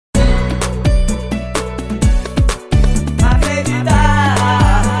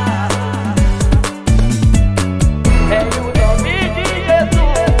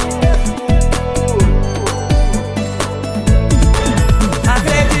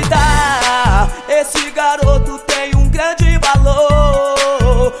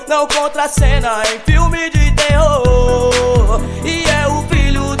contracena em filme de terror, e é o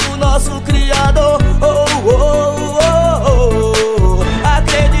filho do nosso Criador.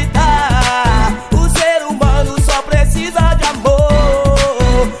 Acreditar, o ser humano só precisa de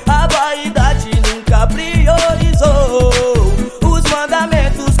amor. A vaidade nunca priorizou os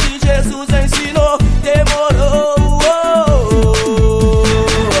mandamentos que Jesus ensinou. Demorou.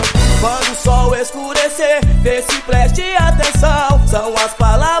 Quando o sol escurecer, vê se preste atenção. São as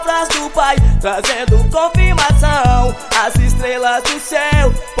palavras do Pai trazendo confirmação. As estrelas do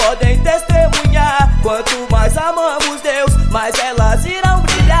céu podem testemunhar. Quanto mais amamos Deus, mais elas irão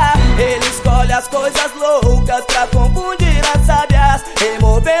brilhar. Ele escolhe as coisas loucas pra confundir as sábias,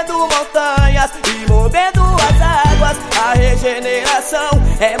 removendo montanhas e movendo as águas. A regeneração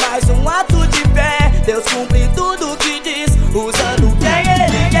é mais um ato de fé. Deus cumpre tudo que diz, usando quem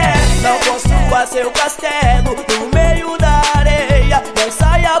Ele quer. Não construa seu castelo no meio da areia. Não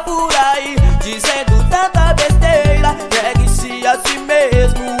saia por aí dizendo tanta besteira. Negue-se a si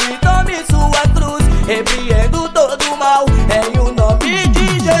mesmo e tome sua cruz, repreendo todo o mal em o nome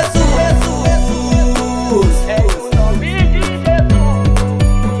de Jesus. Em o nome de Jesus.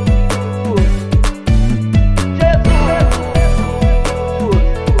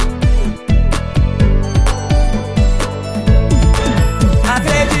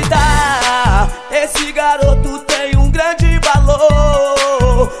 Acreditar, esse garoto tem um grande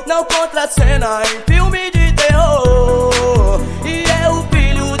valor. Não contracena em filme de terror, e é o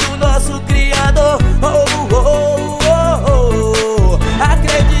filho do nosso Criador.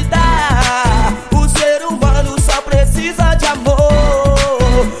 Acreditar, o ser humano só precisa de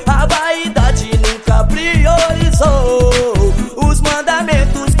amor. A vaidade nunca priorizou os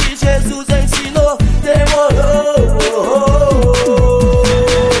mandamentos que Jesus ensinou. Demorou.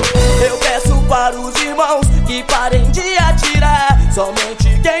 Eu peço para os irmãos que parem de atirar.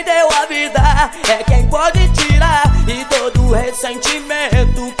 Somente quem deu a vida é quem pode tirar. E todo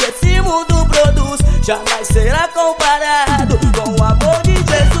ressentimento que esse mundo produz jamais será comparado com o amor de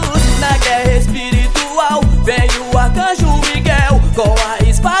Jesus. Na guerra espiritual veio o arcanjo Miguel com a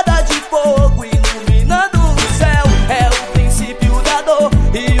espada de fogo iluminando o céu. É o princípio da dor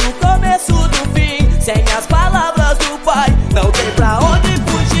e o começo do fim. Sem as palavras do Pai não tem pra onde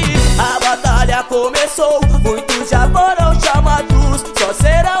fugir. A batalha começou, muitos já foram chamados, só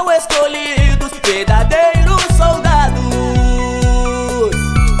serão escolhidos verdadeiros soldados.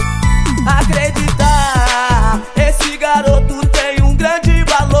 Acreditar, esse garoto tem um grande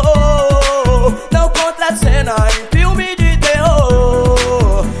valor. Não contracena em filme de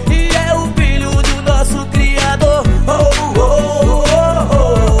terror, e é o filho do nosso Criador.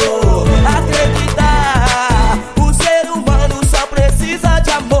 Acreditar, o ser humano só precisa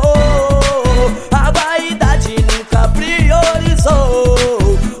de amor. A vaidade nunca priorizou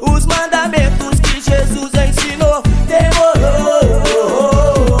os mandamentos que Jesus ensinou. Demorou.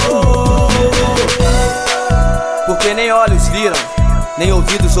 Porque nem olhos viram, nem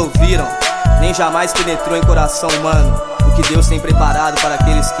ouvidos ouviram, nem jamais penetrou em coração humano o que Deus tem preparado para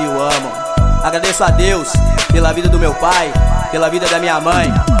aqueles que o amam. Agradeço a Deus pela vida do meu pai, pela vida da minha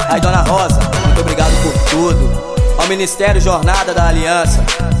mãe. Ai, Dona Rosa, muito obrigado por tudo. Ao Ministério Jornada da Aliança,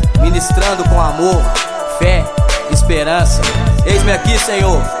 ministrando com amor, fé, esperança. Eis-me aqui,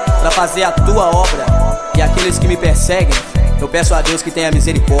 Senhor, para fazer a tua obra. E aqueles que me perseguem, eu peço a Deus que tenha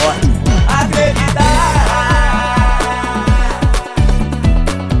misericórdia. Acreditar.